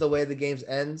is the way the game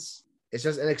ends. It's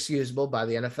just inexcusable by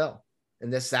the NFL.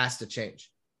 And this has to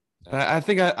change. I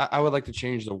think I would like to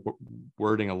change the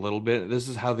wording a little bit. This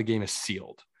is how the game is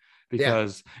sealed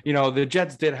because, you know, the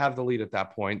Jets did have the lead at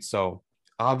that point. So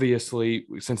obviously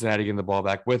Cincinnati getting the ball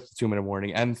back with 2-minute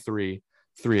warning and three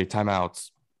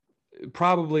timeouts.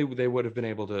 Probably they would have been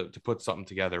able to put something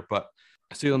together, but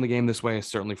sealing the game this way is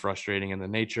certainly frustrating. And the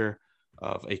nature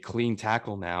of a clean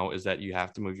tackle now is that you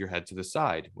have to move your head to the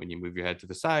side. When you move your head to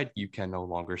the side, you can no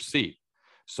longer see.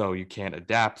 So you can't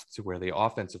adapt to where the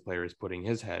offensive player is putting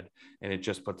his head, and it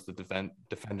just puts the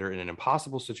defender in an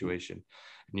impossible situation.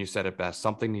 And you said it best,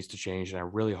 something needs to change, and I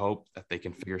really hope that they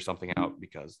can figure something out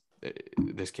because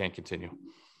this can't continue.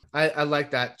 I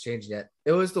like that changing it.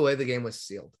 It was the way the game was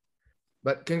sealed.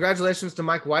 But congratulations to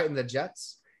Mike White and the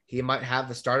Jets. He might have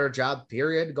the starter job,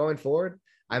 period, going forward.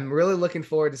 I'm really looking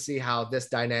forward to see how this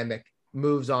dynamic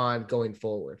moves on going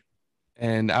forward.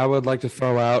 And I would like to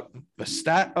throw out the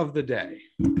stat of the day.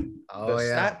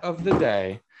 Stat of the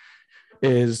day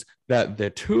is that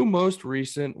the two most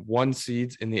recent one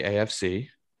seeds in the AFC,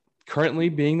 currently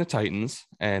being the Titans,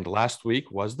 and last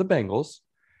week was the Bengals,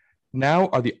 now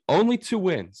are the only two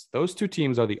wins. Those two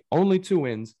teams are the only two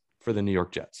wins for the New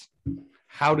York Jets.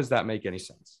 How does that make any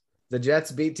sense? The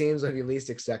Jets beat teams when you least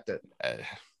expect it.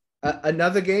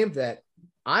 Another game that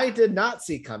I did not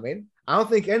see coming. I don't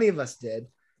think any of us did.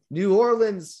 New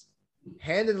Orleans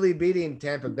handedly beating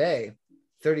Tampa Bay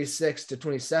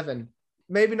 36-27.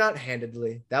 Maybe not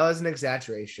handedly. That was an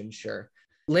exaggeration, sure.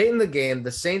 Late in the game,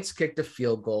 the Saints kicked a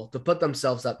field goal to put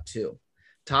themselves up 2.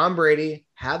 Tom Brady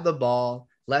had the ball,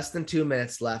 less than 2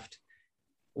 minutes left.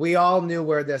 We all knew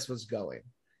where this was going.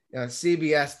 You know,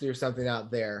 CBS threw something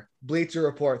out there. Bleacher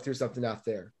Report threw something out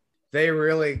there. They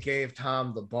really gave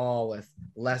Tom the ball with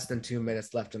less than 2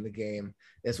 minutes left in the game.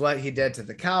 It's what he did to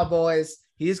the Cowboys.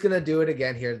 He's going to do it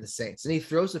again here to the Saints. And he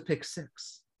throws a pick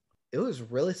 6. It was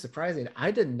really surprising. I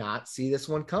did not see this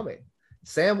one coming.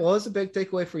 Sam, what was a big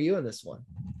takeaway for you in this one?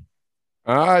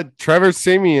 Trevor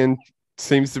Siemian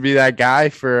seems to be that guy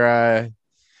for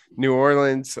New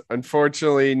Orleans.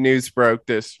 Unfortunately, news broke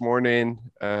this morning.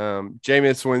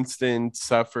 Jameis Winston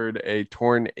suffered a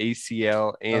torn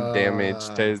ACL and damage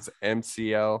to his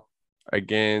MCL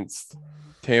against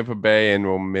Tampa Bay and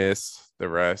will miss the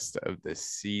rest of the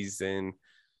season.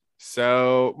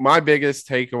 So my biggest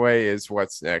takeaway is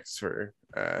what's next for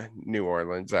New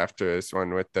Orleans after this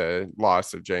one with the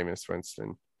loss of Jameis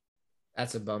Winston.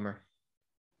 That's a bummer.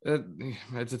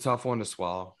 It's a tough one to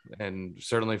swallow, and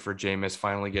certainly for Jameis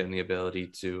finally getting the ability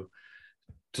to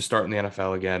start in the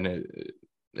NFL again,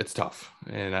 it's tough.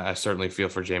 And I certainly feel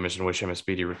for Jameis and wish him a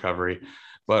speedy recovery.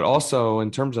 But also in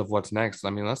terms of what's next,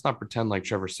 I mean, let's not pretend like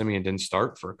Trevor Siemian didn't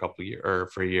start for a couple of years or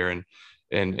for a year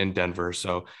in Denver.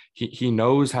 So he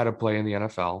knows how to play in the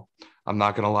NFL. I'm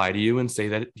not going to lie to you and say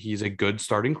that he's a good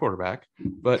starting quarterback,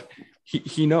 but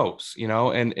he knows, you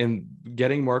know, and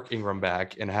getting Mark Ingram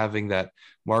back and having that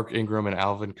Mark Ingram and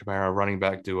Alvin Kamara running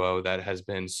back duo that has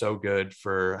been so good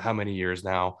for how many years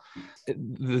now,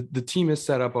 the team is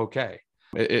set up okay.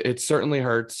 It certainly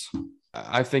hurts.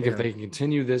 I think if they can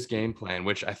continue this game plan,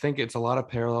 which I think it's a lot of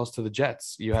parallels to the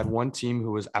Jets, you had one team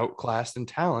who was outclassed in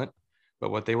talent,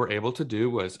 but what they were able to do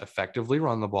was effectively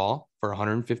run the ball for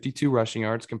 152 rushing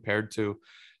yards compared to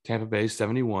Tampa Bay's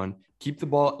 71, keep the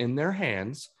ball in their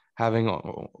hands, having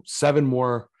 7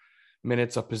 more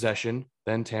minutes of possession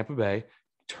than Tampa Bay,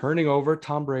 turning over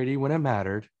Tom Brady when it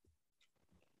mattered,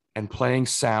 and playing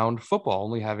sound football,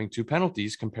 only having 2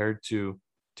 penalties compared to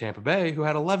Tampa Bay, who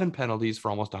had 11 penalties for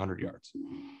almost 100 yards.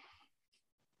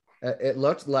 It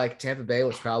looked like Tampa Bay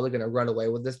was probably going to run away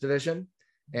with this division,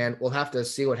 and we'll have to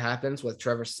see what happens with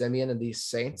Trevor Siemian and these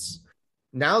Saints.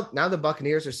 Now the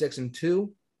Buccaneers are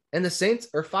 6-2, and the Saints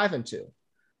are 5-2.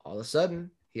 All of a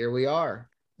sudden, here we are.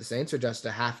 The Saints are just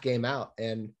a half game out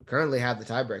and currently have the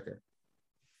tiebreaker.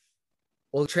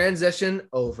 We'll transition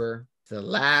over to the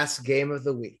last game of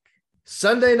the week.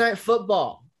 Sunday Night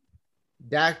Football.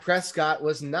 Dak Prescott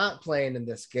was not playing in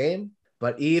this game,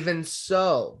 but even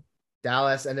so,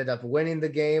 Dallas ended up winning the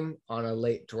game on a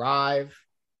late drive,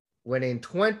 winning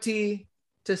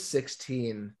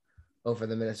 20-16 over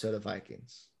the Minnesota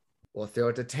Vikings. We'll throw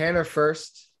it to Tanner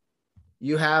first.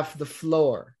 You have the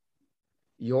floor.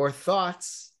 Your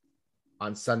thoughts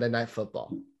on Sunday Night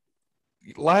Football?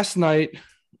 Last night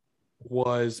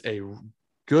was a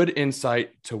good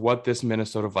insight to what this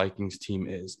Minnesota Vikings team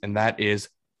is, and that is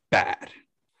bad.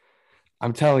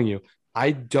 I'm telling you,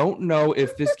 I don't know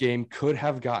if this game could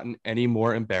have gotten any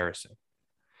more embarrassing.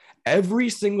 Every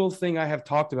single thing I have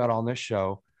talked about on this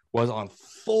show was on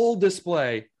full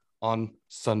display on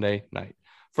Sunday night.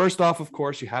 First off, of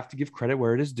course, you have to give credit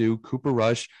where it is due. Cooper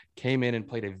Rush came in and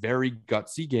played a very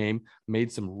gutsy game,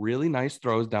 made some really nice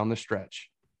throws down the stretch.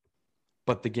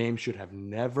 But the game should have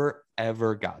never,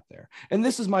 ever got there. And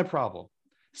this is my problem.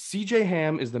 CJ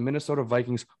Ham is the Minnesota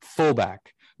Vikings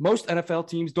fullback. Most NFL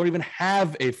teams don't even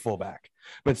have a fullback.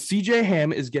 But CJ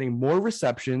Ham is getting more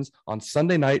receptions on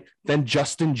Sunday night than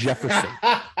Justin Jefferson.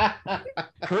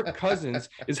 Kirk Cousins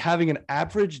is having an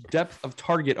average depth of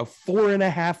target of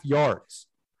 4.5 yards.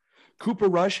 Cooper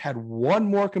Rush had one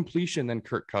more completion than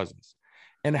Kirk Cousins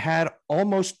and had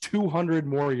almost 200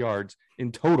 more yards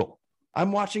in total.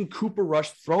 I'm watching Cooper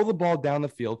Rush throw the ball down the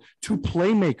field to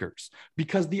playmakers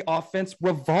because the offense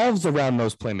revolves around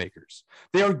those playmakers.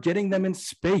 They are getting them in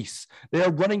space. They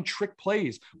are running trick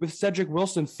plays with Cedric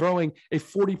Wilson throwing a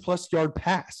 40-plus yard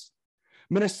pass.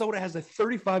 Minnesota has a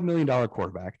 $35 million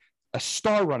quarterback, a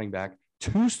star running back,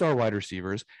 2 star wide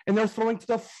receivers, and they're throwing to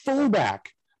the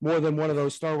fullback more than one of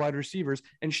those star wide receivers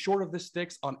and short of the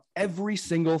sticks on every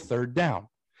single third down.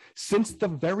 Since the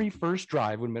very first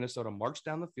drive when Minnesota marched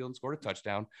down the field and scored a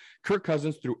touchdown, Kirk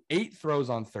Cousins threw 8 throws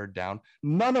on third down,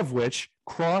 none of which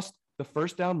crossed the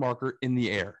first down marker in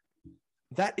the air.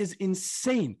 That is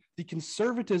insane. The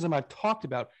conservatism I've talked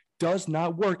about does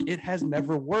not work. It has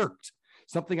never worked.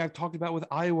 Something I've talked about with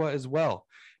Iowa as well.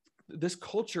 This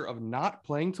culture of not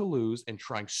playing to lose and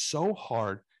trying so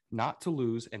hard not to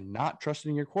lose and not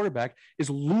trusting your quarterback is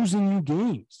losing you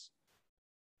games.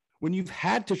 When you've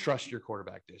had to trust your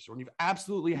quarterback this, when you've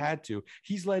absolutely had to,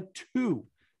 he's led two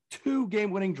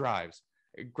game-winning drives,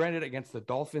 granted against the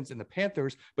Dolphins and the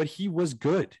Panthers, but he was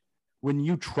good when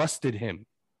you trusted him.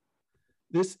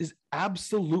 This is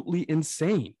absolutely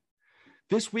insane.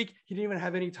 This week, he didn't even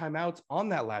have any timeouts on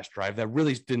that last drive. That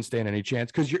really didn't stand any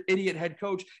chance because your idiot head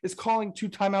coach is calling 2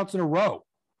 timeouts in a row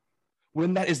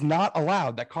when that is not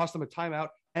allowed. That cost them a timeout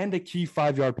and a key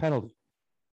 5-yard penalty.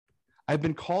 I've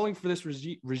been calling for this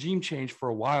regime change for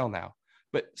a while now,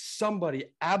 but somebody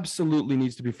absolutely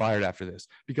needs to be fired after this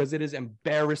because it is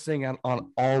embarrassing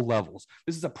on all levels.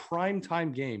 This is a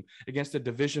primetime game against a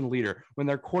division leader when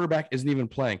their quarterback isn't even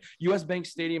playing. US Bank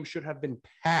Stadium should have been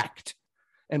packed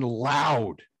and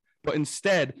loud, but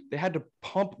instead they had to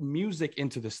pump music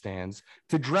into the stands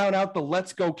to drown out the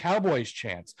 "Let's Go Cowboys"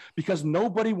 chants because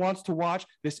nobody wants to watch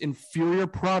this inferior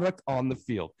product on the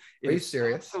field. Are you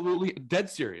serious? Absolutely dead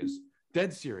serious.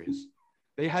 Dead serious.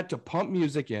 They had to pump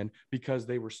music in because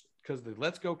the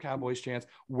 "Let's Go Cowboys" chants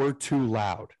were too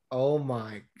loud. Oh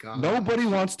my God. Nobody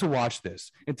wants to watch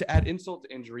this. And to add insult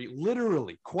to injury,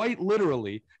 literally, quite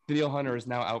literally, Danielle Hunter is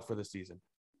now out for the season.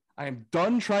 I am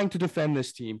done trying to defend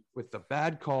this team with the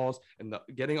bad calls and the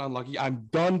getting unlucky. I'm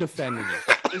done defending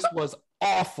it. This was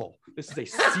awful. This is a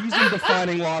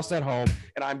season-defining loss at home,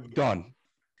 and I'm done.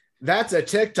 That's a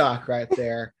TikTok right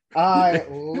there. I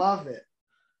love it.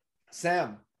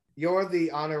 Sam, you're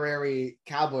the honorary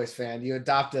Cowboys fan. You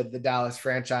adopted the Dallas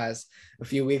franchise a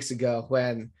few weeks ago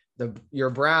when your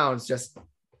Browns just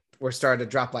were starting to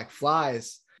drop like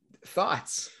flies.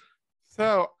 Thoughts?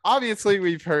 So obviously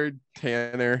we've heard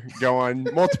Tanner go on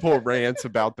multiple rants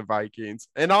about the Vikings.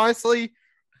 And honestly,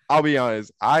 I'll be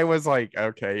honest, I was like,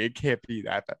 okay, it can't be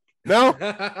that bad. No,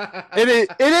 it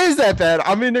is that bad.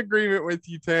 I'm in agreement with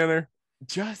you, Tanner.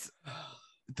 Just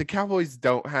the Cowboys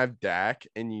don't have Dak,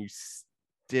 and you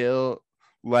still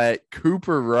let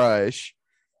Cooper Rush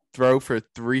throw for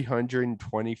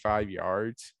 325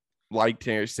 yards. Like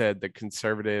Tanner said, the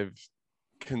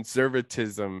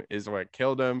conservatism is what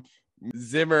killed him.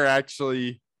 Zimmer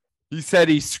actually, he said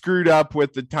he screwed up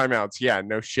with the timeouts. Yeah,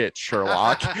 no shit,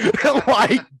 Sherlock.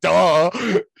 Like, duh.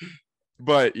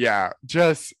 But yeah,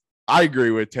 just I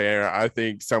agree with Tanner. I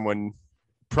think someone,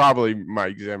 probably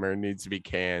Mike Zimmer, needs to be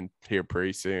canned here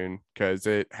pretty soon because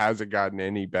it hasn't gotten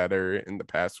any better in the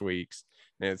past weeks,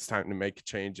 and it's time to make a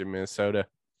change in Minnesota.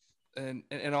 And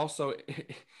also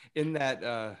in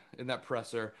that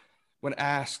presser, when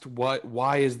asked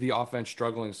why is the offense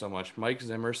struggling so much, Mike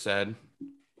Zimmer said,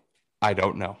 "I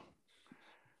don't know.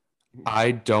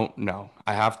 I don't know.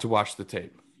 I have to watch the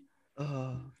tape."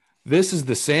 This is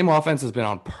the same offense that's been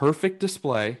on perfect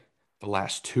display the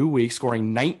last 2 weeks,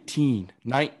 scoring 19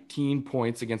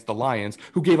 points against the Lions,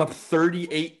 who gave up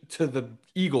 38 to the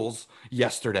Eagles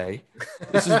yesterday.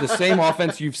 This is the same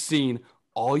offense you've seen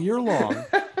all year long,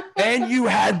 and you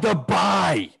had the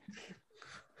bye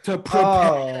to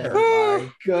prepare. Oh,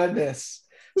 my goodness.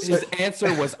 His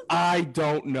answer was, "I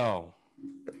don't know."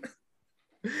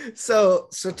 So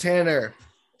Tanner,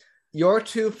 your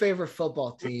two favorite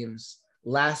football teams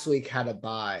last week had a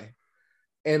bye,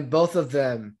 and both of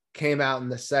them came out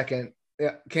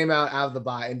out of the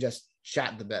bye and just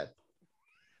shat the bed.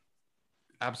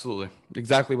 Absolutely.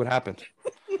 Exactly what happened.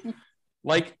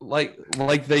 like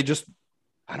they just,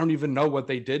 I don't even know what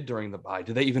they did during the bye.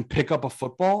 Did they even pick up a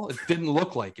football? It didn't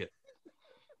look like it.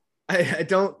 I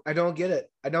don't get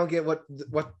it. I don't get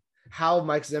how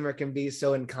Mike Zimmer can be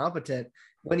so incompetent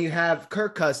when you have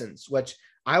Kirk Cousins, which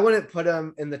I wouldn't put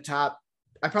him in the top.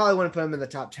 I probably wouldn't put him in the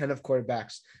top 10 of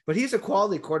quarterbacks, but he's a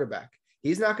quality quarterback.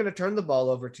 He's not going to turn the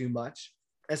ball over too much,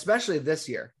 especially this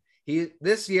year.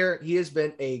 This year he has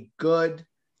been a good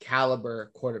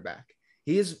caliber quarterback.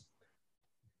 He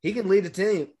can lead a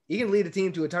team. He can lead a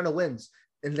team to a ton of wins.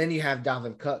 And then you have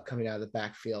Dalvin Cook coming out of the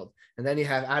backfield. And then you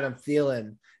have Adam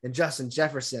Thielen and Justin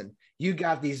Jefferson. You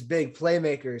got these big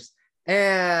playmakers.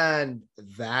 And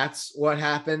that's what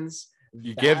happens.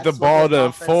 You give the ball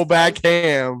to fullback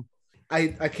Ham.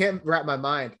 I can't wrap my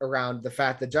mind around the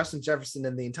fact that Justin Jefferson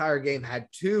in the entire game had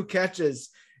 2 catches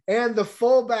and the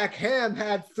fullback Ham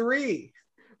had 3.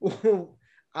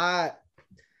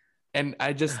 And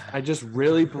I just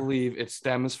really believe it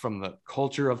stems from the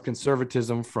culture of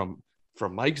conservatism from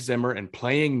Mike Zimmer and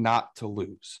playing not to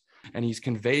lose. And he's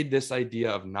conveyed this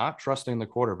idea of not trusting the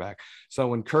quarterback. So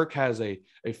when Kirk has a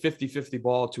 50-50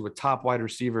 ball to a top wide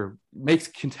receiver, makes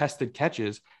contested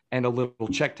catches and a little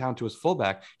check down to his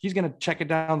fullback, he's going to check it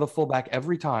down the fullback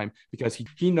every time because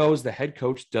he knows the head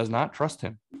coach does not trust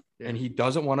him. And he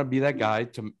doesn't want to be that guy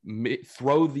to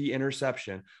throw the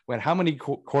interception when how many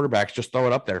quarterbacks just throw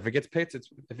it up there. If it gets picked,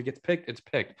 it's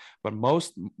picked. But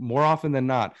more often than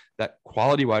not, that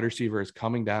quality wide receiver is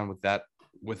coming down with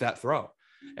that throw.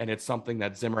 And it's something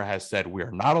that Zimmer has said we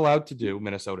are not allowed to do.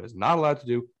 Minnesota is not allowed to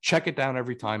do. Check it down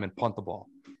every time and punt the ball.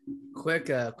 Quick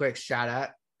shout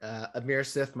out. Amir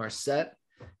Sith Marset,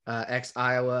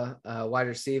 ex-Iowa wide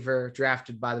receiver,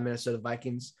 drafted by the Minnesota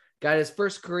Vikings, got his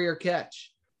first career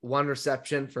catch. 1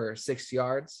 reception for 6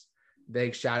 yards.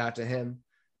 Big shout out to him.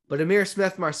 But Amir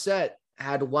Smith Marset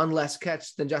had 1 less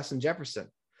catch than Justin Jefferson.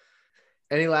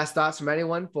 Any last thoughts from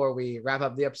anyone before we wrap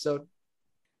up the episode?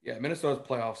 Yeah, Minnesota's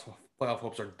playoff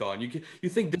hopes are done. You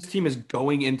think this team is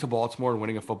going into Baltimore and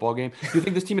winning a football game? You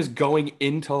think this team is going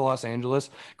into Los Angeles?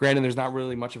 Granted, there's not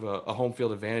really much of a home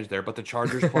field advantage there, but the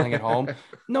Chargers playing at home,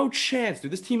 no chance,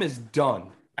 dude. This team is done.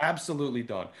 Absolutely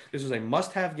done. This was a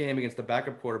must-have game against the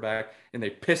backup quarterback, and they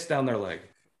pissed down their leg.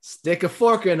 Stick a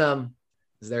fork in them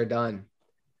because they're done.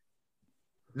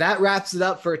 That wraps it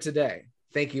up for today.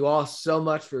 Thank you all so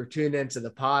much for tuning into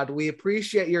the pod. We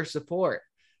appreciate your support.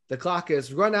 The clock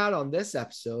has run out on this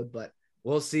episode, but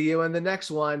we'll see you in the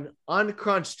next one on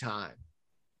Crunch Time.